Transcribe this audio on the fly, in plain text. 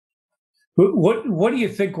What do you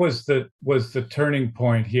think was the turning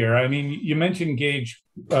point here? I mean, you mentioned Gaige.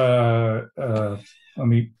 I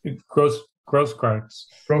mean, Grosskreutz.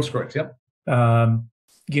 Grosskreutz, yep.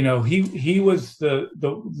 He was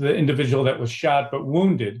the individual that was shot but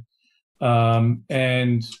wounded,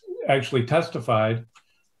 and actually testified.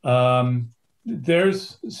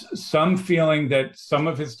 There's some feeling that some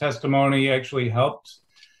of his testimony actually helped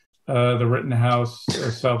the Rittenhouse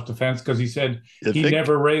self-defense, because he said he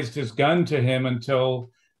never raised his gun to him until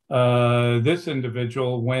this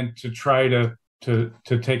individual went to try to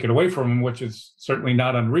take it away from him, which is certainly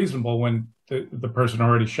not unreasonable when the person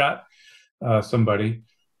already shot somebody.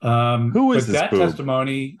 Who is but this that boob?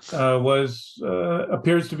 testimony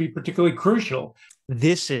appears to be particularly crucial.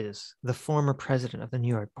 This is the former president of the New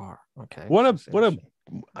York bar. Okay.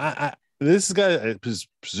 This guy is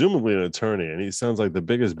presumably an attorney, and he sounds like the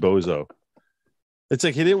biggest bozo. It's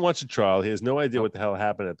like he didn't watch the trial. He has no idea what the hell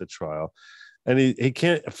happened at the trial, and he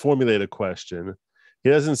can't formulate a question.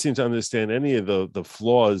 He doesn't seem to understand any of the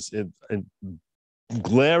flaws and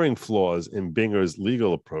glaring flaws in Binger's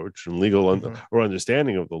legal approach and legal or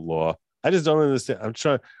understanding of the law. I just don't understand. I'm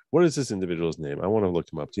trying. What is this individual's name? I want to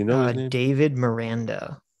look him up. Do you know his name? David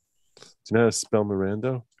Miranda. Do you know how to spell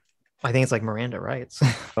Miranda? I think it's like Miranda rights.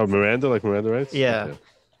 Oh, Miranda, like Miranda rights? Yeah. Okay.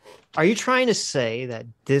 Are you trying to say that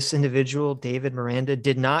this individual, David Miranda,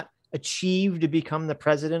 did not achieve to become the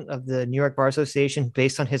president of the New York Bar Association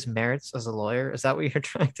based on his merits as a lawyer? Is that what you're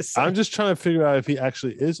trying to say? I'm just trying to figure out if he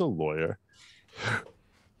actually is a lawyer.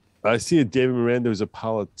 I see a David Miranda who's a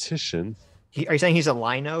politician. Are you saying he's a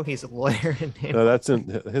lino? He's a lawyer? No, that's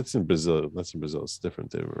in Brazil. That's in Brazil. It's different,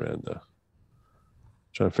 David Miranda.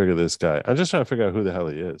 I'm trying to figure this guy. I'm just trying to figure out who the hell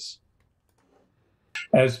he is.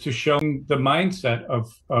 As to showing the mindset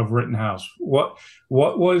of Rittenhouse, what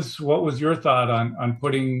was your thought on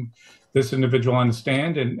putting this individual on the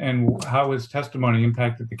stand, and how his testimony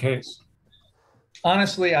impacted the case?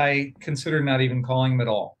 Honestly, I considered not even calling him at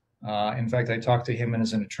all. In fact, I talked to him and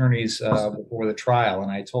his attorneys before the trial,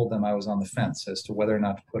 and I told them I was on the fence as to whether or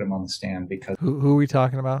not to put him on the stand because who are we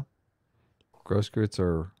talking about? Grosskreutz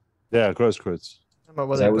or Grosskreutz?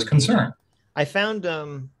 I was concerned. I found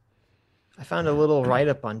a little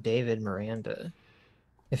write-up on David Miranda.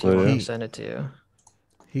 If you want to send it to you.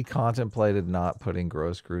 He contemplated not putting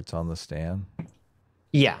Grosskreutz on the stand.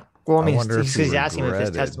 Yeah. Well, I mean, he's asking if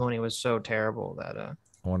his testimony was so terrible that.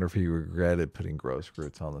 I wonder if he regretted putting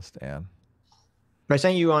Grosskreutz on the stand. But I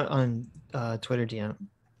sent you on Twitter DM,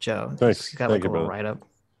 Joe. Thanks. He's got like a little write-up.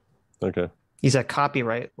 Okay. He's a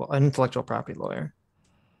copyright, an intellectual property lawyer.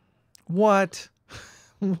 What?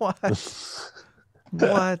 What?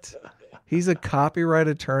 He's a copyright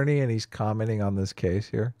attorney and he's commenting on this case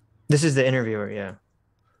here. This is the interviewer, yeah.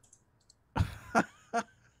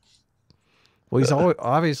 Well, he's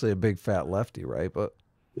obviously a big fat lefty, right? But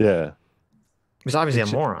yeah, he's obviously a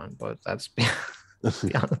moron, but that's beyond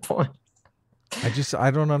the point.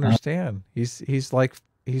 I don't understand. He's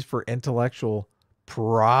for intellectual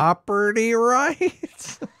property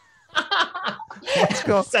rights. I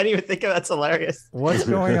didn't even think of that's hilarious. What's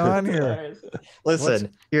going on here?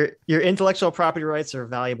 Listen, your intellectual property rights are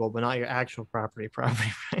valuable, but not your actual property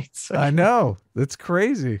rights. I know. That's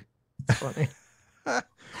crazy. It's funny.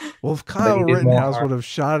 Well, if Kyle Rittenhouse would have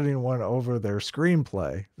shot anyone over their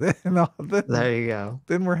screenplay, then there you go.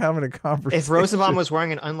 Then we're having a conversation. If Rosenbaum was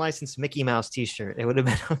wearing an unlicensed Mickey Mouse T-shirt, it would have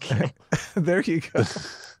been okay. There you go.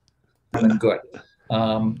 Good.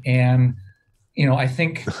 And I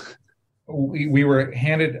think we were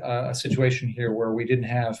handed a situation here where we didn't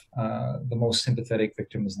have the most sympathetic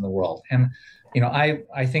victims in the world. And,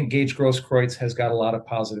 I think Gaige Grosskreutz has got a lot of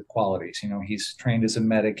positive qualities. He's trained as a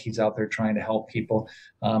medic. He's out there trying to help people.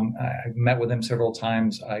 I've met with him several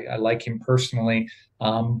times. I like him personally.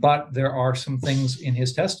 But there are some things in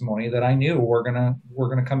his testimony that I knew were gonna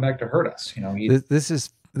come back to hurt us.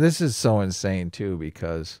 This is so insane too,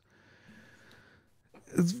 because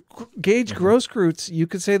Gaige Grosskreutz, you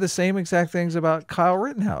could say the same exact things about Kyle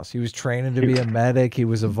Rittenhouse. He was training to be a medic. He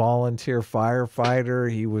was a volunteer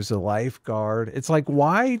firefighter. He was a lifeguard. It's like,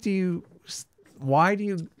 why do you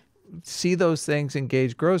see those things in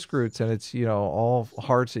Gaige Grosskreutz and it's, all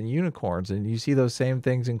hearts and unicorns, and you see those same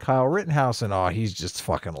things in Kyle Rittenhouse and he's just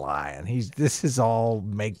fucking lying. This is all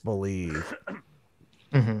make believe.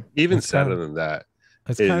 Even sadder than that.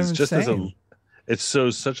 It's kind of just insane. It's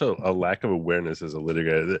such a lack of awareness as a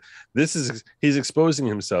litigator. He's exposing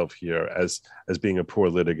himself here as being a poor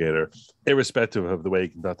litigator, irrespective of the way he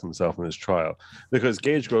conducted himself in his trial. Because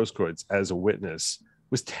Gaige Grosskreutz as a witness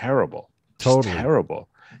was terrible. Totally terrible.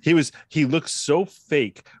 He looks so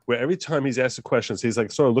fake, where every time he's asked the questions, he's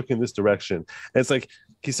like sort of looking this direction. And it's like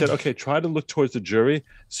he said, okay, try to look towards the jury.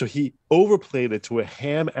 So he overplayed it to a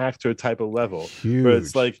ham actor type of level. Huge. Where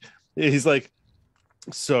it's like, he's like,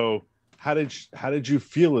 so how did you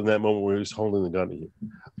feel in that moment where he was holding the gun at you?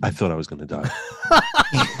 I thought I was going to die.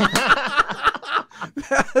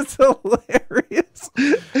 That's hilarious.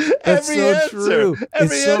 That's so true.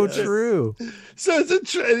 It's so true. So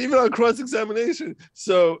it's even on cross-examination.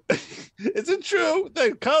 So is it true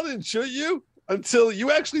that Kyle didn't shoot you until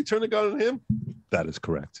you actually turned the gun on him? That is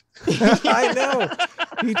correct. I know.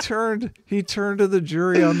 He turned to the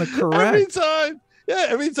jury on the correct.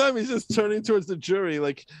 Every time he's just turning towards the jury,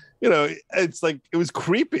 like, you know, it's like, it was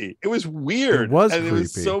creepy. It was weird. It was and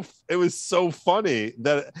creepy. It was so funny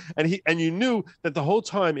that, and you knew that the whole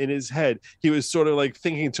time in his head, he was sort of like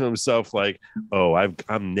thinking to himself, like, oh,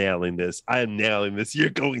 I'm nailing this. I am nailing this. You're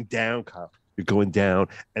going down, Kyle. You're going down.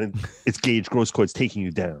 And it's Gaige Grosskreutz taking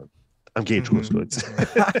you down. I'm Gaige Grosskreutz.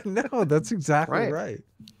 I know. That's exactly right.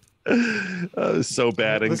 So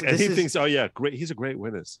bad, and he thinks, oh yeah, great. He's a great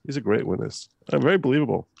witness. Very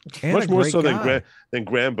believable. And much more so guy. than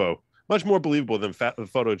Grambo. Much more believable than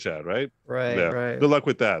Photo Chad, right? Right. Good luck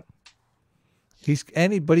with that.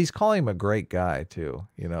 But he's calling him a great guy too.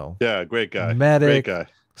 You know. Yeah, great guy. Medic. Great guy.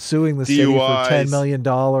 Suing the city for $10 million.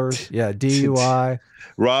 Yeah, DUI.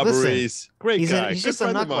 Robberies. Listen, great guy. He's just a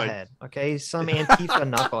knucklehead. Okay, he's some Antifa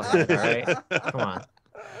knucklehead. All right, come on.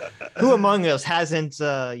 Who among us hasn't,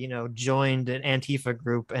 joined an Antifa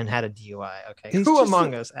group and had a DUI? Okay, who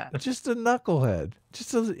among us has? Just a knucklehead.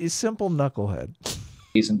 Just a simple knucklehead.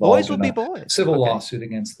 He's involved Boys will be boys. Civil lawsuit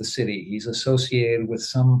against the city. He's associated with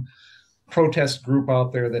some protest group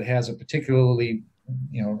out there that has a particularly,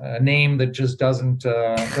 a name that just doesn't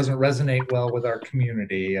resonate well with our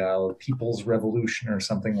community. People's Revolution or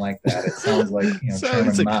something like that. It sounds like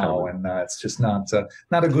Chairman Mao, and it's just not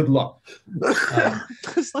a good look.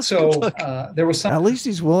 There was some. At least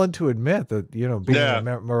he's willing to admit that being a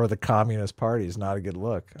member of the Communist Party is not a good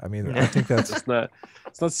look. I mean, I think that's it's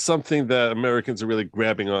not something that Americans are really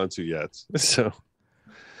grabbing onto yet. So.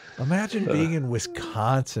 Imagine being in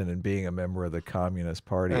Wisconsin and being a member of the Communist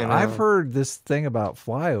Party. I've heard this thing about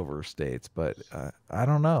flyover states, but I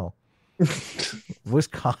don't know.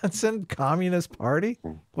 Wisconsin Communist Party?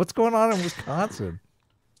 What's going on in Wisconsin?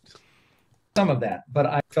 Some of that, but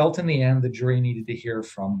I felt in the end the jury needed to hear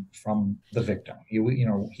from the victim.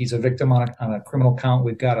 He's a victim on a criminal count.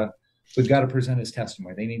 We've got to present his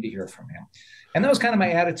testimony. They need to hear from him, and that was kind of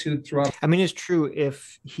my attitude throughout. I mean, it's true.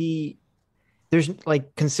 There's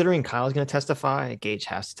considering Kyle's going to testify, Gaige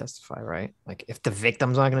has to testify, right? Like if the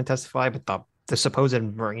victim's not going to testify, but the supposed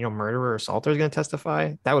murderer or assaulter is going to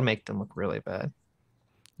testify, that would make them look really bad.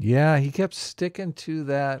 Yeah, he kept sticking to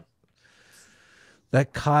that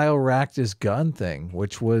Kyle racked his gun thing,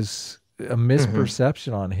 which was a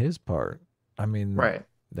misperception on his part. I mean, that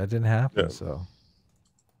didn't happen. Yeah. So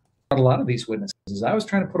a lot of these witnesses, I was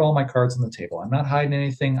trying to put all my cards on the table. I'm not hiding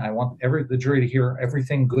anything. I want the jury to hear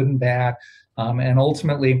everything, good and bad. And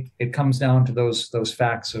ultimately, it comes down to those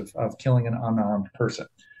facts of killing an unarmed person.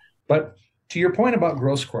 But to your point about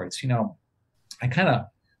Grosskreutz, I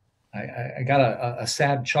got a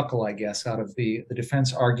sad chuckle, I guess, out of the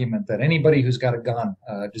defense argument that anybody who's got a gun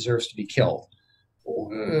deserves to be killed.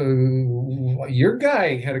 Your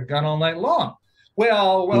guy had a gun all night long.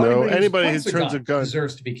 Well, no, anybody who turns a gun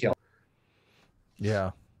deserves to be killed.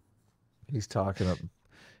 Yeah, he's talking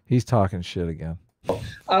shit again.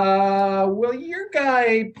 Well, your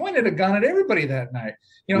guy pointed a gun at everybody that night.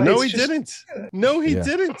 No, he didn't. No, he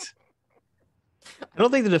didn't. I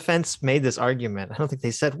don't think the defense made this argument. I don't think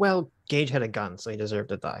they said, well, Gaige had a gun, so he deserved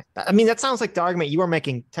to die. I mean, that sounds like the argument you were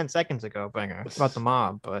making 10 seconds ago, Banger, about the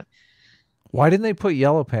mob. But why didn't they put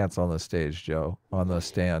Yellow Pants on the stage, Joe? On the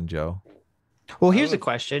stand, Joe? Well, here's the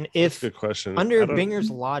question. Good question. Under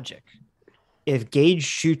Binger's logic, if Gaige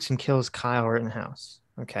shoots and kills Kyle Rittenhouse,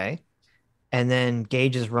 okay, and then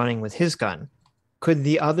Gaige is running with his gun, could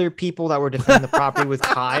the other people that were defending the property with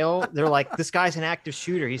Kyle, they're like, this guy's an active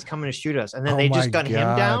shooter, he's coming to shoot us, and then they just gun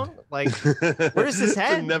him down? Like, where does this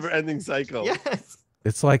end? It's a never-ending cycle. Yes.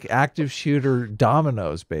 It's like active shooter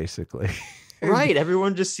dominoes, basically. Right.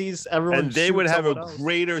 Everyone just sees everyone. And they would have a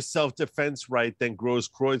greater self-defense right than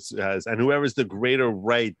Grosskreutz has. And whoever's the greater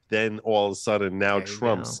right then all of a sudden now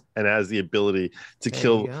trumps and has the ability to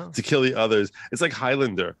kill the others. It's like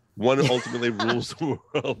Highlander. One ultimately rules the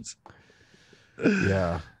world.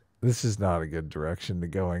 Yeah. This is not a good direction to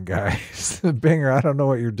go in, guys. Binger, I don't know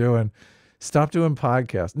what you're doing. Stop doing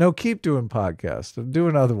podcasts. No, keep doing podcasts. Do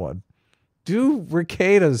another one. Do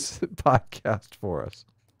Ricado's podcast for us.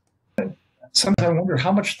 Sometimes I wonder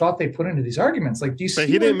how much thought they put into these arguments. Like, do you see?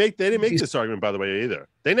 But they didn't make this argument, by the way, either.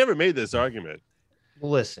 They never made this argument.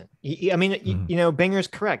 Listen, I mean, you know, Binger's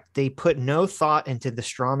correct. They put no thought into the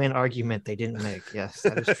straw man argument they didn't make. Yes,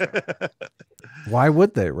 that is true. Why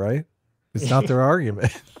would they, right? It's not their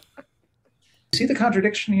argument. See the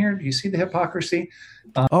contradiction here? Do you see the hypocrisy?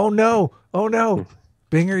 Oh no.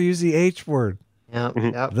 Binger used the H word.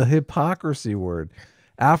 Yep. The hypocrisy word.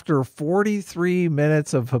 After 43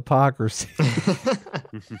 minutes of hypocrisy,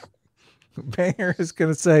 Binger is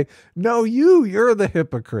going to say, no, you're the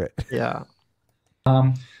hypocrite. Yeah.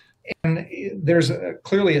 And there's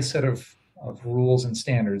clearly a set of rules and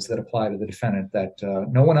standards that apply to the defendant that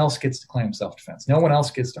no one else gets to claim self-defense. No one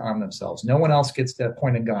else gets to arm themselves. No one else gets to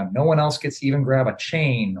point a gun. No one else gets to even grab a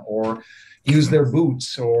chain or use their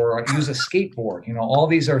boots or use a skateboard. You know, all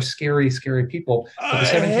these are scary, scary people. But the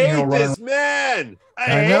 17-year-old this man.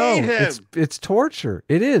 I know. hate him. It's torture.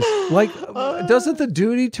 It is. Like, doesn't the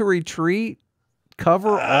duty to retreat cover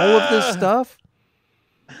all of this stuff?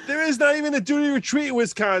 There is not even a duty retreat in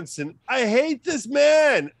Wisconsin. I hate this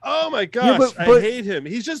man. Oh my gosh, but I hate him.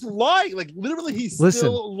 He's just lying. Like literally, he's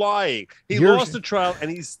still lying. He lost the trial, and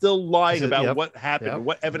he's still lying about what happened,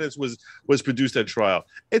 what evidence was produced at trial.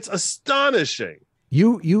 It's astonishing.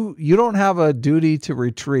 You don't have a duty to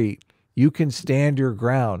retreat. You can stand your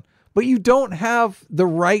ground, but you don't have the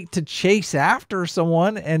right to chase after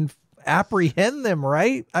someone and apprehend them.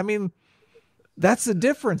 Right? I mean, that's the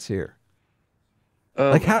difference here.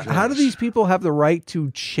 Like how do these people have the right to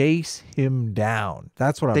chase him down?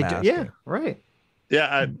 That's what I'm asking. Yeah, right.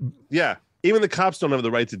 Yeah, yeah. Even the cops don't have the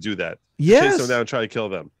right to do that. Yes. Chase them down and try to kill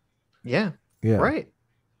them. Yeah. Yeah. Right.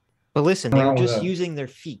 But listen, they were just using their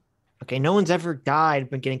feet. Okay, no one's ever died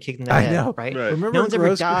by getting kicked in the head, right? Remember no one's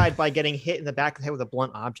ever died by getting hit in the back of the head with a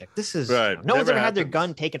blunt object. This is no one's ever had their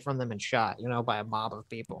gun taken from them and shot, you know, by a mob of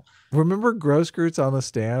people. Remember Grosskreutz on the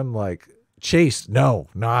stand, like, chased? No,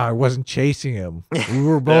 I wasn't chasing him. We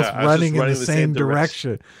were both running in the same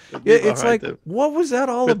direction. It's like, what was that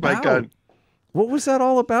all about? What was that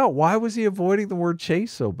all about? Why was he avoiding the word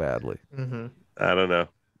chase so badly? Mm-hmm. I don't know.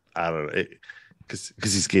 Because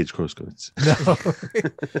he's Gaige Grosskreutz. No.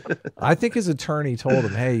 I think his attorney told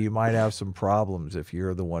him, hey, you might have some problems if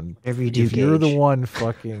you're the one. If you're the one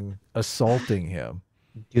fucking assaulting him.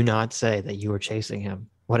 Do not say that you were chasing him.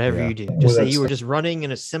 Whatever you do, just say you were just running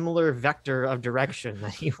in a similar vector of direction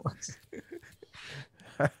that he was.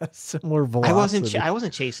 Similar velocity. I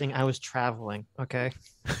wasn't chasing. I was traveling. Okay.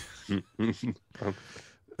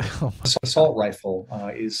 Assault rifle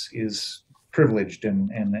is privileged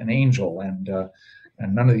and an angel, and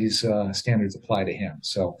none of these standards apply to him.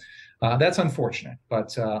 So that's unfortunate.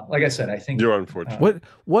 But like I said, I think you're unfortunate.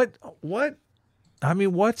 What? I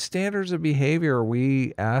mean, what standards of behavior are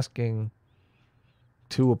we asking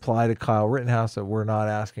to apply to Kyle Rittenhouse that we're not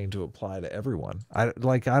asking to apply to everyone? I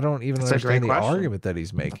don't even understand the argument that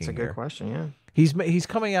he's making. That's a good question. Yeah, he's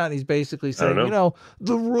coming out and he's basically saying, you know,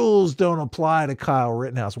 the rules don't apply to Kyle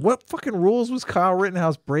Rittenhouse. What fucking rules was Kyle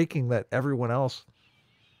Rittenhouse breaking that everyone else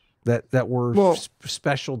that were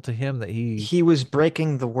special to him that he was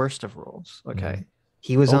breaking the worst of rules? Okay,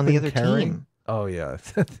 he was on the other team. Oh yeah,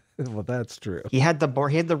 well that's true. He had the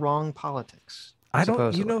wrong politics.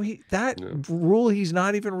 Rule he's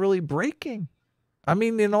not even really breaking. I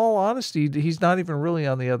mean, in all honesty, he's not even really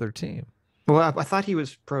on the other team. Well, I thought he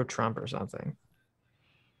was pro-Trump or something.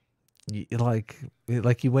 Like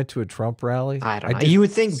he went to a Trump rally? I don't know. You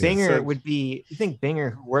would think Binger would be. You think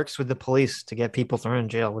Binger, who works with the police to get people thrown in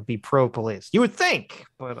jail, would be pro-police? You would think,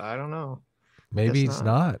 but I don't know. Maybe he's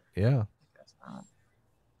not. Yeah.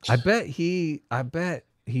 I bet he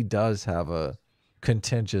does have a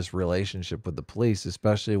contentious relationship with the police,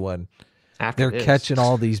 especially when they're catching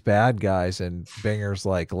all these bad guys and Binger's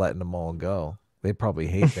like letting them all go. They probably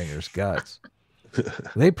hate Binger's guts.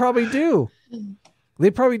 They probably do.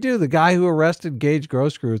 The guy who arrested Gaige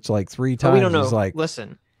Grosskreutz like 3 times. We don't know. Is like,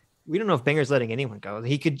 listen, we don't know if Binger's letting anyone go.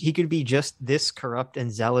 He could be just this corrupt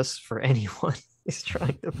and zealous for anyone he's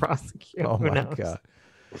trying to prosecute. Oh my God.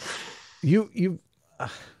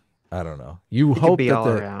 I don't know. You hope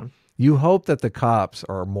that the cops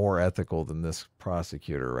are more ethical than this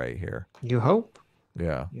prosecutor right here. You hope?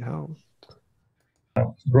 Yeah. You hope.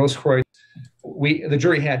 Grosskreutz, the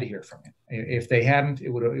jury had to hear from him. If they hadn't, it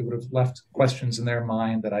would have left questions in their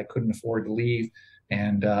mind that I couldn't afford to leave.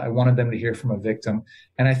 And I wanted them to hear from a victim.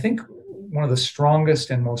 And I think one of the strongest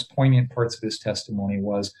and most poignant parts of his testimony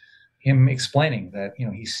was him explaining that, you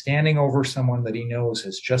know, he's standing over someone that he knows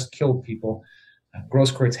has just killed people.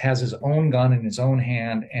 Grosskreutz has his own gun in his own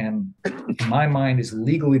hand, and in my mind is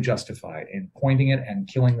legally justified in pointing it and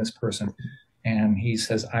killing this person. And he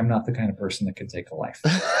says, I'm not the kind of person that could take a life.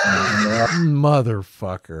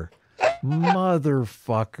 Motherfucker.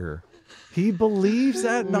 He believes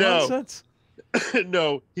that nonsense?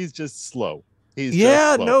 No, he's just slow. He's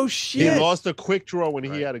just slow. No shit. He lost a quick draw when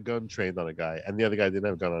he had a gun trained on a guy, and the other guy didn't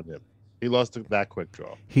have a gun on him. He lost that quick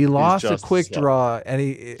draw. He lost a quick draw,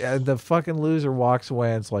 and the fucking loser walks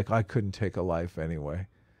away and it's like, I couldn't take a life anyway.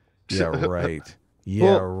 Yeah, right.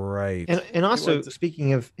 Yeah, right. And also,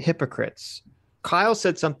 speaking of hypocrites, Kyle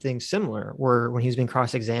said something similar where when he was being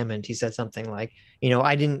cross-examined, he said something like,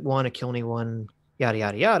 I didn't want to kill anyone, yada,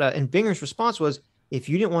 yada, yada. And Binger's response was, if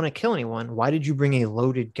you didn't want to kill anyone, why did you bring a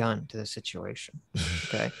loaded gun to the situation?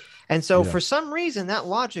 Okay. And so for some reason, that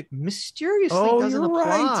logic mysteriously doesn't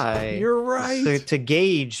apply. You're right. To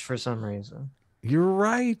Gaige for some reason. You're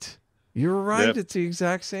right. You're right. Yep. It's the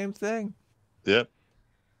exact same thing. Yep.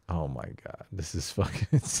 Oh my God. This is fucking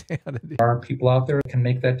insanity. There are people out there that can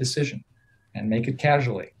make that decision and make it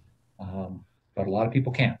casually. But a lot of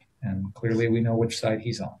people can't. And clearly we know which side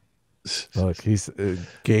he's on. Look, he's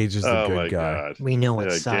Gaige is the good guy. God. We know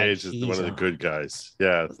what side Gaige is one of the good guys.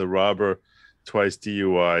 Yeah, the robber, twice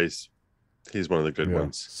DUIs. He's one of the good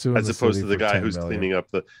ones, as opposed to the guy who's cleaning up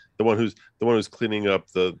the one who's cleaning up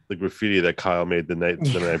the graffiti that Kyle made the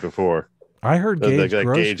night before. I heard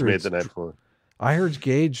Gaige made the night before. I heard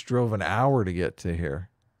Gaige drove an hour to get to here,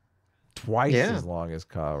 twice as long as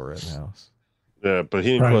Kyle Rittenhouse. Yeah, but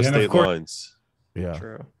he didn't cross state lines. Yeah,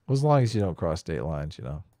 true. As long as you don't cross state lines,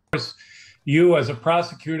 You, as a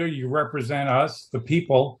prosecutor, you represent us, the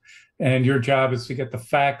people, and your job is to get the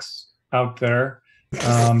facts out there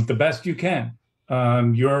the best you can.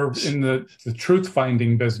 You're in the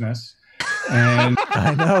truth-finding business. And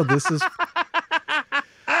I know this is...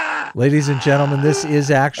 Ladies and gentlemen, this is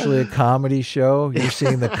actually a comedy show. You're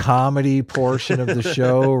seeing the comedy portion of the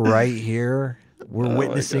show right here. We're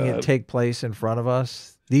witnessing it take place in front of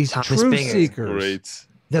us. These truth seekers. Great.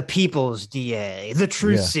 The people's DA, the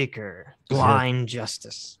truth seeker, blind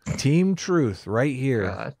justice. Team Truth right here.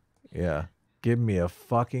 God. Yeah. Give me a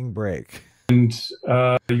fucking break. And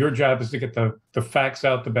your job is to get the facts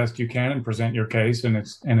out the best you can and present your case, and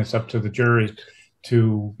it's up to the jury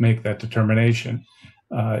to make that determination.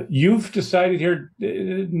 You've decided here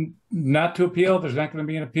not to appeal. There's not going to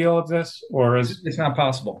be an appeal of this, or is it's not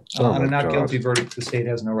possible. On a not guilty verdict, the state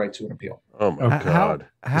has no right to an appeal. Oh my God!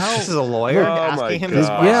 How this is a lawyer asking him this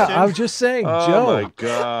question? Yeah, I was just saying, Joe. Oh my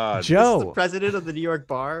God! Joe, this is the president of the New York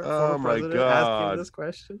Bar. Oh my God! Asking this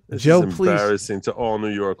question. This Joe, is embarrassing to all New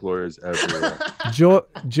York lawyers everywhere.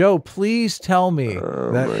 Joe, please tell me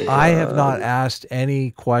that I have not asked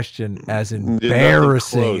any question as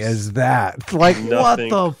embarrassing as that. Like, what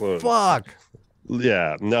the fuck?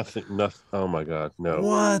 Yeah, nothing. Oh my God, no.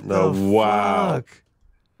 What no, the fuck?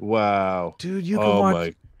 Wow. Dude, you can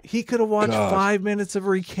watch. He could have watched 5 minutes of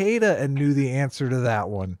Ricada and knew the answer to that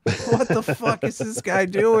one. What the fuck is this guy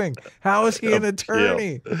doing? How is he an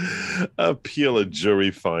attorney? Appeal a jury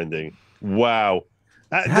finding. Wow.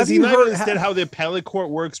 Does he not understand how the appellate court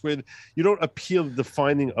works? With you don't appeal the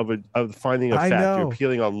finding of finding of fact. You're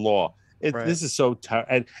appealing on law. This is so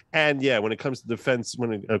and yeah, when it comes to defense,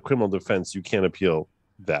 when a criminal defense, you can't appeal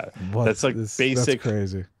that. That's like basic. That's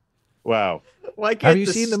crazy. Wow. Have you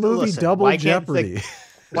seen the movie Double Jeopardy?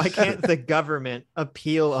 Why can't the government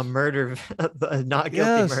appeal a not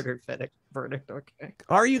guilty murder verdict? Okay.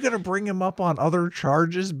 Are you going to bring him up on other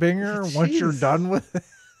charges, Binger, once you're done with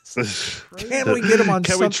this? Can we get him on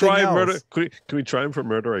something else? Murder? Can we try him for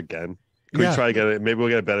murder again? Can we try again? Maybe we'll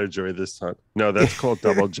get a better jury this time. No, that's called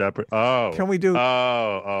double jeopardy. Oh. Can we do?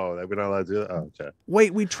 Oh, we're not allowed to do that? Oh, okay.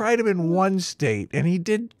 Wait, we tried him in one state, and he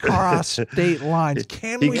did cross state lines.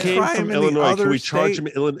 Can we try him in Illinois. the other Can we state? charge him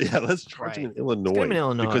in Illinois? Yeah, let's charge him in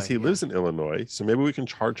Illinois. Because he lives in Illinois, so maybe we can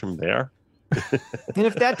charge him there. And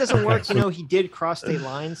if that doesn't work, he did cross state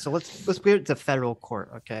lines. So let's get it to federal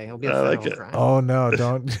court. Okay, he'll be a federal crime. Oh no,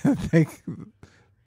 don't think